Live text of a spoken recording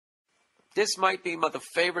This might be the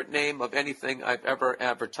favorite name of anything I've ever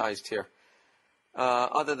advertised here,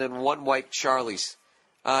 other than One Wipe Charlie's.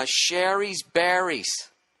 Sherry's Berries.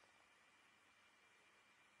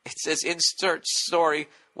 It says insert story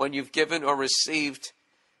when you've given or received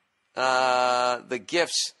the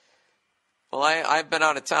gifts. Well, I've been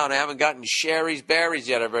out of town. I haven't gotten Sherry's Berries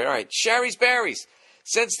yet. All right, Sherry's Berries.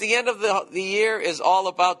 Since the end of the year is all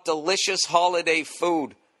about delicious holiday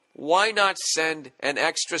food, why not send an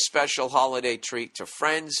extra special holiday treat to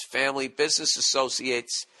friends, family, business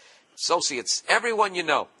associates, everyone you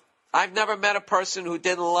know? I've never met a person who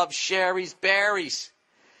didn't love Sherry's Berries.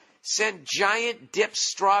 Send giant dipped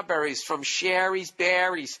strawberries from Sherry's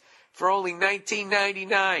Berries for only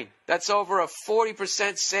 $19.99. That's over a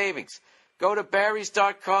 40% savings. Go to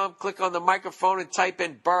berries.com, click on the microphone, and type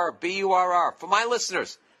in Burr, B-U-R-R. For my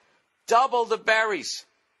listeners, double the berries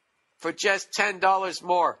for just $10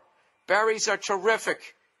 more. Berries are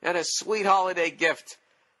terrific and a sweet holiday gift.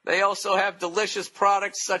 They also have delicious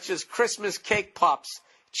products such as Christmas cake pops,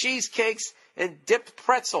 cheesecakes, and dipped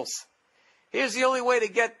pretzels. Here's the only way to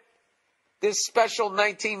get this special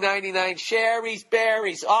 $19.99 Sherry's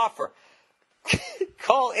Berries offer.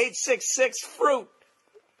 Call 866-FRUIT.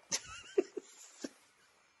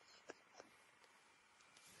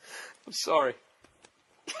 I'm sorry.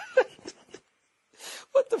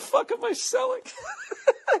 What the fuck am I selling?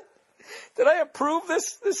 Did I approve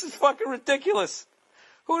this? This is fucking ridiculous.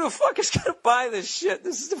 Who the fuck is going to buy this shit?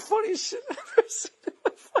 This is the funniest shit I've ever seen in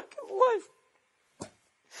my fucking life.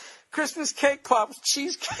 Christmas cake pops,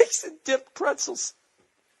 cheesecakes, and dipped pretzels.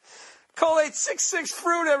 Call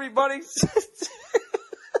 866-FRUIT, everybody.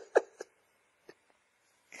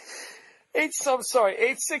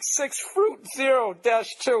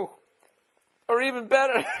 866-FRUIT-0-2. Or even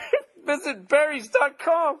better, visit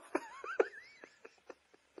berries.com.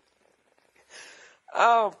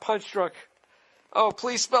 Oh, punch drunk. Oh,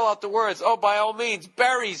 please spell out the words. Oh, by all means,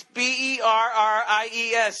 berries.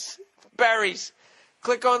 B-E-R-R-I-E-S. Berries.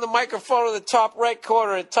 Click on the microphone in the top right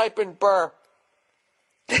corner and type in Burr.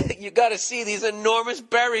 You got to see these enormous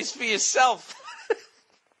berries for yourself.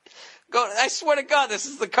 I swear to God, this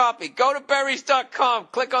is the copy. Go to berries.com,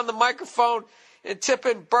 click on the microphone, and type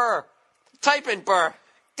in Burr. Type in Burr.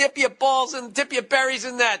 Dip your berries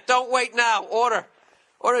in that. Don't wait now. Order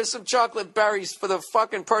some chocolate berries for the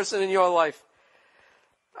fucking person in your life.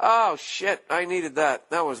 Oh, shit. I needed that.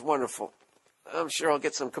 That was wonderful. I'm sure I'll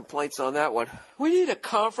get some complaints on that one. We need a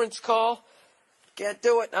conference call. Can't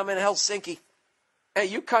do it. I'm in Helsinki. Hey,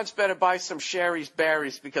 you cunts better buy some Sherry's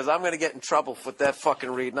Berries because I'm going to get in trouble with that fucking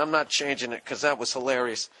read, and I'm not changing it because that was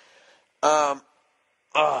hilarious.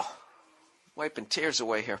 Wiping tears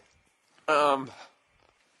away here.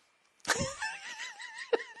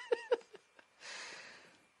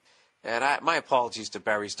 And my apologies to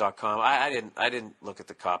berries.com. I didn't look at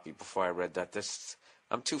the copy before I read that.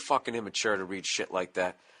 I'm too fucking immature to read shit like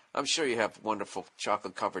that. I'm sure you have wonderful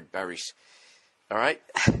chocolate-covered berries. All right?